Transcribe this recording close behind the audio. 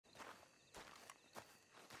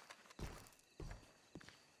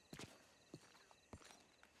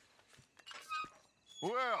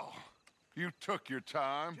Well, you took your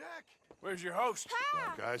time. Jack! Where's your host?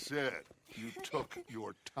 Like I said, you took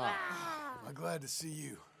your time. I'm glad to see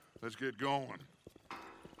you. Let's get going.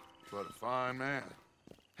 What a fine man.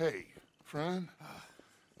 Hey, friend,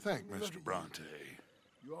 thank Mr. Bronte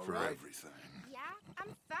You all for right? everything. Yeah,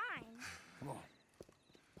 I'm fine. Come on.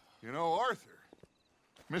 You know, Arthur,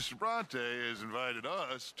 Mr. Bronte has invited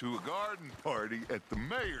us to a garden party at the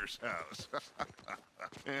mayor's house.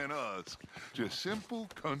 And us, just simple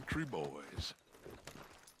country boys.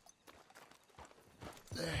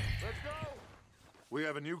 Let's go! We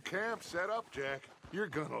have a new camp set up, Jack. You're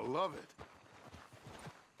gonna love it.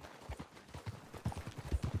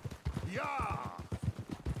 Yeah!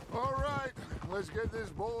 All right, let's get this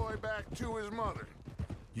boy back to his mother.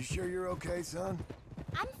 You sure you're okay, son?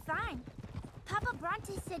 I'm fine. Papa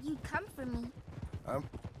Bronte said you'd come for me.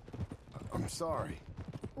 I'm sorry.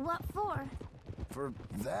 What for? For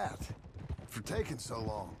that. For taking so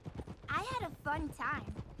long. I had a fun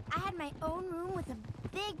time. I had my own room with a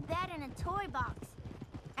big bed and a toy box.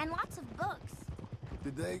 And lots of books.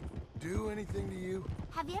 Did they do anything to you?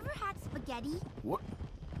 Have you ever had spaghetti?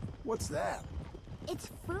 What's that? It's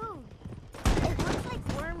food. It looks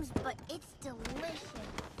like worms, but it's delicious.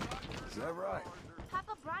 Is that right?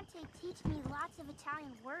 Papa Bronte teach me lots of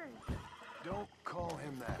Italian words. Don't call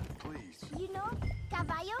him that, please. You know,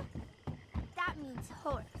 caballo? That means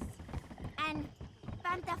horse. And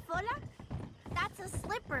pantafola? That's a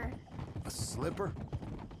slipper. A slipper?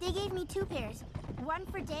 They gave me 2 pairs. One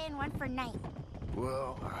for day and one for night.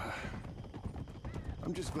 Well,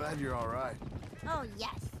 I'm just glad you're all right. Oh,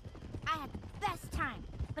 yes. I had the best time.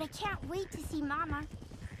 But I can't wait to see Mama.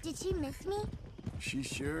 Did she miss me? She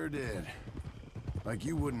sure did. Like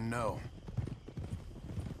you wouldn't know.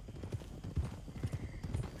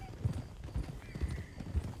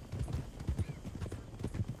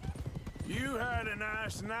 You had a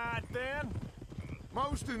nice night then?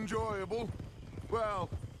 Most enjoyable. Well,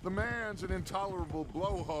 the man's an intolerable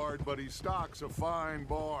blowhard, but he stocks a fine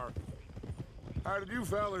bar. How did you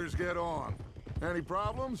fellers get on? Any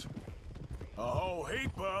problems? A whole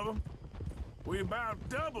heap of them. We about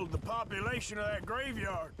doubled the population of that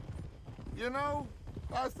graveyard. You know,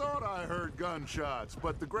 I thought I heard gunshots,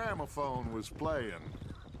 but the gramophone was playing.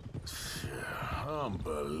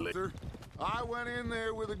 Unbelievable. I went in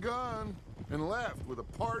there with a gun and left with a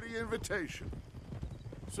party invitation.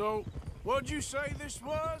 So, what'd you say this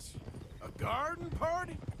was? A garden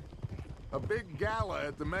party? A big gala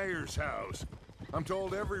at the mayor's house. I'm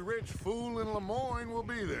told every rich fool in Lemoyne will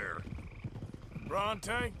be there.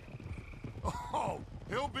 Bronte? Oh,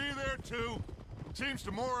 he'll be there too. Seems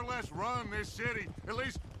to more or less run this city. At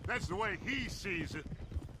least, that's the way he sees it.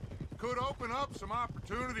 Could open up some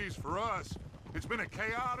opportunities for us. It's been a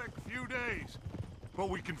chaotic few days, but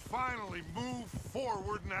we can finally move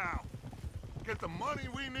forward now. Get the money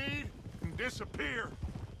we need and disappear.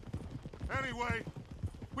 Anyway,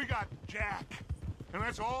 we got Jack, and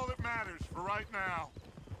that's all that matters for right now.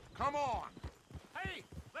 Come on. Hey,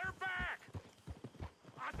 they're back!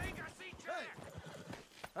 I think I see Jack!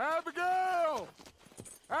 Abigail!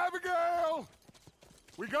 Abigail!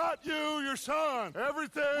 We got you, your son,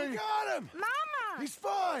 everything. We got him! Mama! He's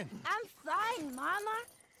fine! I'm fine, Mama.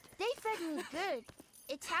 They fed me good.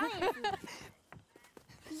 Italian food.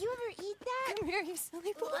 Did you ever eat that? Come here, you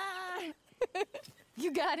silly boy.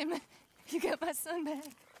 You got him. You got my son back.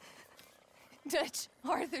 Dutch,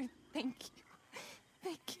 Arthur, thank you.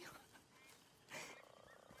 Thank you.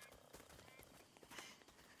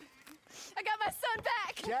 I got my son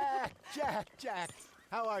back! Jack.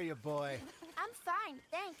 How are you, boy? I'm fine,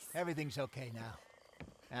 thanks. Everything's okay now.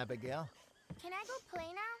 Abigail? Can I go play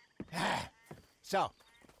now? So,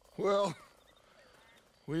 Well,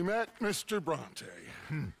 we met Mr. Bronte.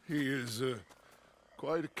 He is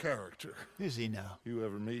quite a character. is he now? You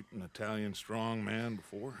ever meet an Italian strong man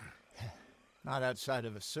before? Not outside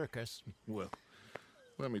of a circus. Well,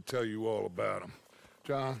 let me tell you all about him.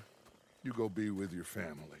 John, you go be with your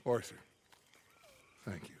family. Arthur,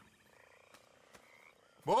 thank you.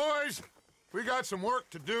 Boys, we got some work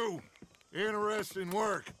to do. Interesting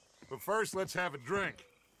work. But first, let's have a drink.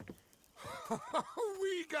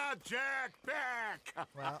 We got Jack back!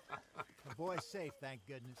 Well, the boy's safe, thank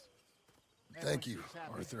goodness. Thank you,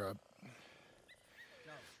 Everyone seems happy. Arthur.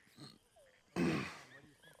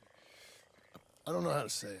 I don't know how to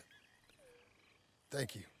say it.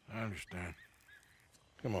 Thank you. I understand.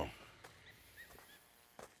 Come on.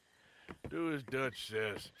 Do as Dutch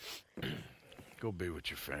says. Go be with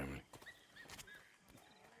your family.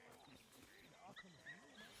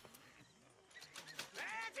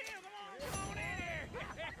 That's him! Come on in here!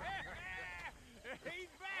 He's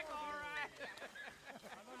back, all right!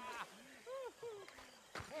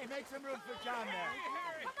 make some room for John there.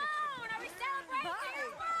 Come on, are we celebrating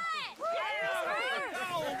or what?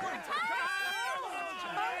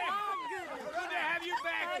 Good to have you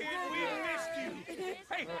back, kid. We missed you.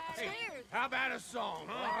 Hey, how about a song,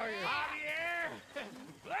 huh? Javier,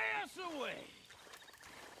 play us away.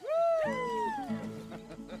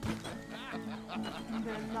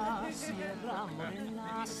 De la sierra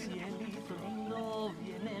morena, cielito lindo,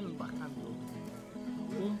 vienen bajando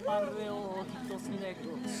un par de ojitos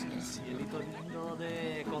negros, cielito lindo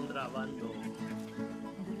de contrabando.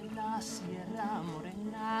 De la sierra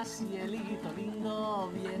morena, cielito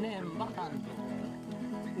lindo, vienen bajando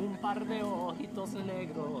un par de ojitos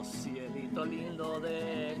negros, cielito lindo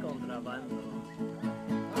de contrabando.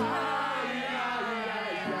 Ay, ay,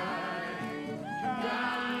 ay, ay,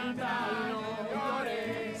 canta y no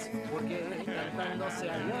llores, porque cantando se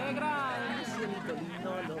alegran, cielito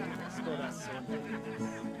lindo los corazones.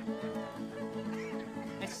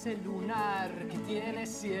 Ese lunar que tiene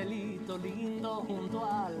cielito lindo junto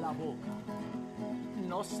a la boca,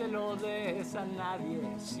 no se lo des a nadie,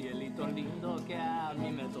 cielito lindo que a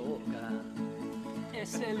mí me toca.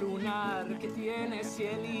 Ese lunar que tiene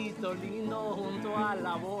cielito lindo junto a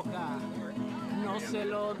la boca, no se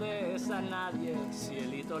lo des a nadie,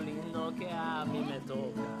 cielito lindo que a mí me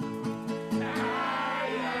toca.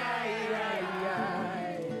 Ay, ay, ay,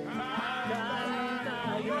 ay,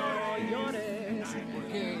 canta y no llores,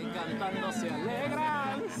 porque cantando se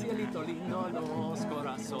alegran, cielito lindo los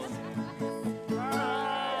corazones.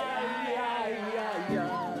 Ay, ay, ay,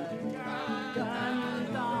 ay,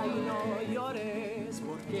 canta y no llores,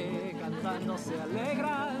 porque cantando se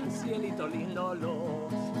alegran, cielito lindo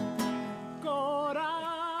los corazones.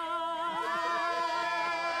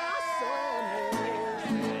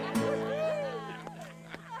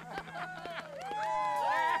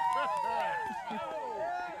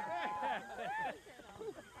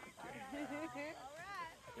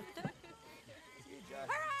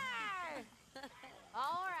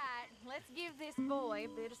 All right, let's give this boy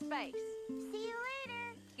a bit of space. See you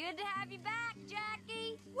later. Good to have you back,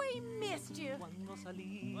 Jackie. We missed you. Cuando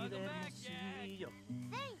salí del Hermosillo,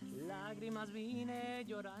 Thanks. lágrimas vine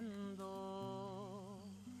llorando,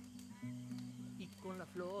 y con la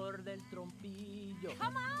flor del trompillo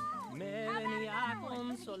Come on. me How about venía another one? Let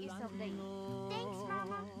me get you something. consolando. Thanks,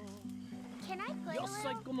 Mama. Can I play Yo a soy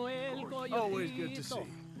little? como el coyotito, Always good to see you.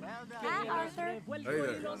 Well que done. Hi, los Arthur. revuelco Hey y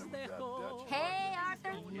there. los dejo. Hey,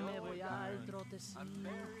 Arthur. Y me voy al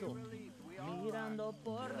trotecito, mirando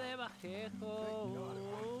por debajejo.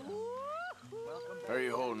 How are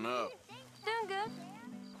you holding up? Doing good.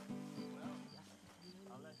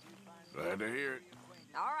 Glad to hear it.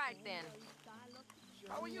 All right, then.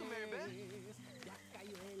 How are you, Mary Beth?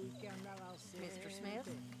 Mr. Smith?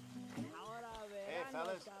 Hey,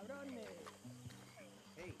 fellas.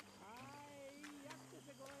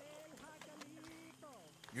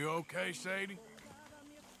 You okay, Sadie?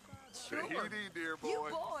 Tahiti, dear boy. You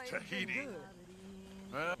boys are Tahiti.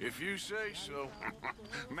 Well, If you say so.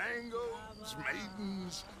 Mangoes,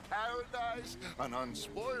 maidens, paradise, an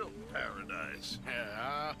unspoiled paradise. Yeah,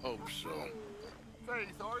 I hope so.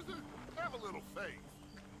 Faith, Arthur. Have a little faith.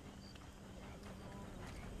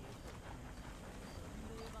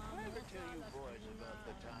 I ever tell you boys about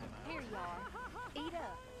the time I Here you are. Eat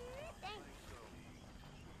up. Thanks.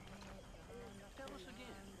 Tell us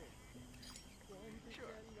again.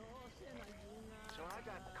 Sure. So I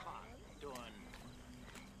got caught doing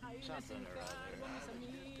something or other.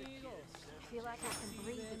 I feel like I can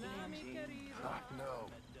breathe again. No.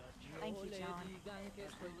 Thank you, John.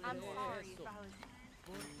 I'm sorry if I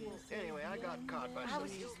was... Anyway, I got caught by I some...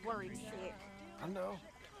 was just worried sick. I know.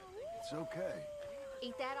 It's okay.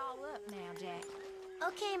 Eat that all up now, Jack.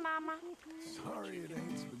 Okay, Mama. Sorry it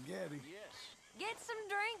ain't spaghetti. Yes. Get some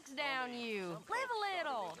drinks down, you. Live a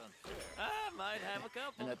little. I might have a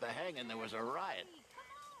couple. And at the hanging, there was a riot.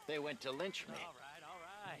 They went to lynch me. All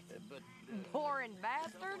right. But Boring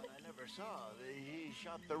bastard. I never saw. He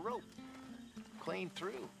shot the rope clean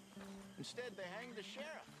through. Instead, they hanged the sheriff.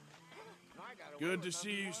 And I got away good to with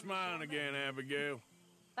see you nothing smiling again, Abigail.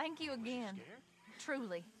 Thank you again.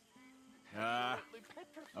 Truly. I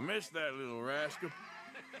missed that little rascal.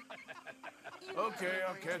 Okay,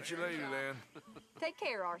 I'll catch you later then. Take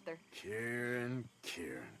care, Arthur. Karen.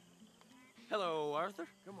 Hello, Arthur.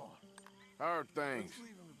 Come on. How are things? Let's leave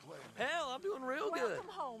him to play. Hell, I'm doing real good. Welcome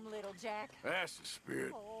home, little Jack. That's the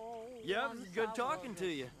spirit. Yeah, it was good talking to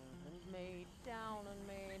you.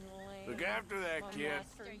 Look after that kid.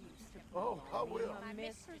 Oh, I will.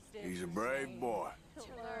 He's a brave boy. Till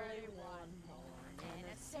early one morning,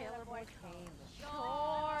 a sailor boy came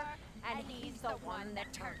ashore. and he's the one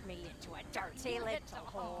that turned me into a dirty little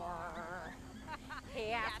whore.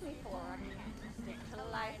 He asked me for a candlestick to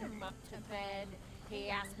light him up to bed. He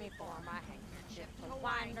asked me for my handkerchief to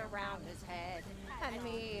wind around his head. And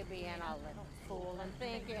me being a little fool and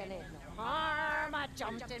thinking it no harm, I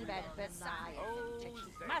jumped in bed beside him to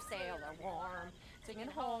keep my sailor warm. Singing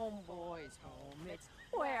home, boys, home, it's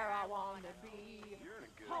where I want to be.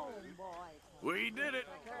 Home, boys. We did it.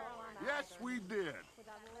 Yes, we did.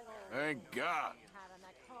 Thank God.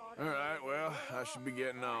 All right, well, I should be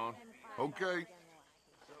getting on. Okay.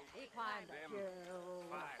 He climbed a pew.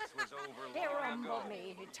 He rumbled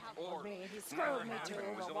me, he tumbled me, he screwed me to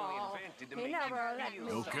the wall. He never let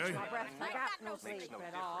me catch my breath, I got no sleep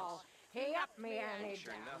at all. He upped me and he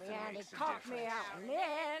downed me and he caught me out and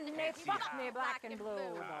in. He fucked me black and blue,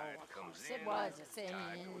 though it was a sin.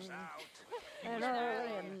 And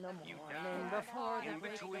early in the morning, before the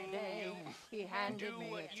break of day, he handed me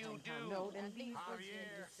a 10-pound note and these words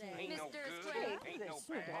to say, take this,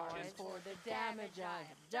 boys, for the damage I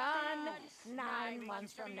have done. 9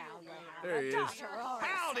 months from now, you'll have There he a is. daughter or a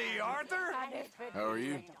Howdy, son. Arthur. And if it How are be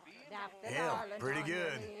you? a darling Hell, pretty on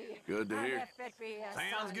good. me, Good to and hear. if it be a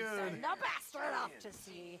Sounds son, good. send the bastard off to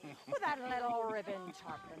sea with that little ribbon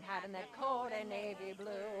tartan hat and that coat in navy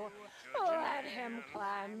blue. Let him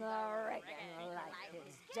climb the rigging like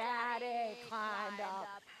his daddy climbed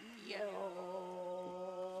up you.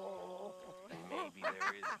 Maybe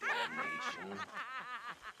there is damnation.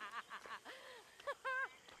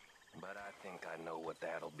 But I think I know what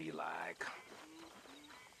that'll be like.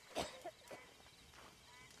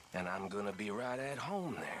 And I'm gonna be right at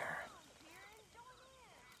home there.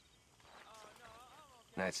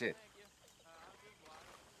 That's it.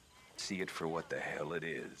 See it for what the hell it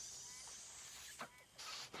is.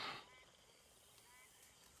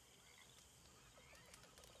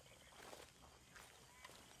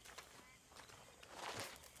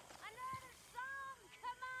 Another song!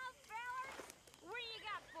 Come on, fellas! What do you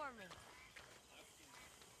got for me?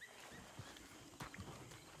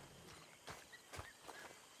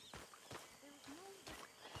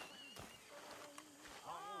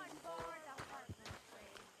 On board the Hartman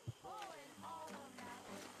train, pulling all of that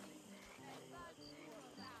but she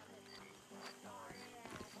was out of it. Started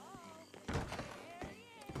at home. There he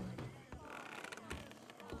is.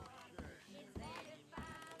 It's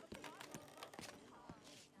 85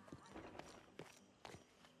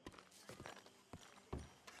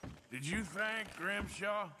 Did you think,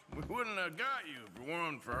 Grimshaw? We wouldn't have got you if it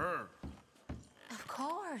weren't for her. Of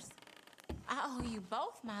course. I owe you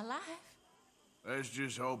both my life. Let's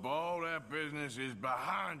just hope all that business is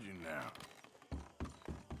behind you now.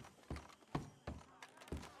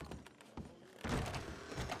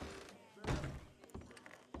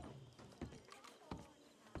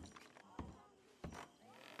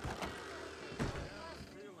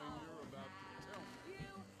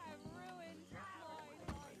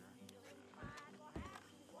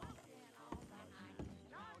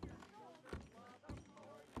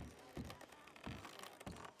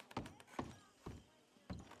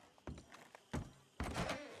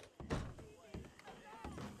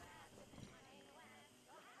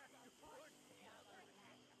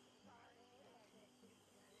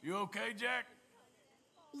 You okay, Jack?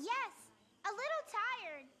 Yes, a little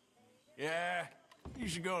tired. Yeah, you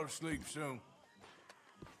should go to sleep soon.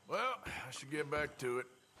 Well, I should get back to it.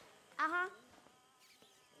 Uh-huh.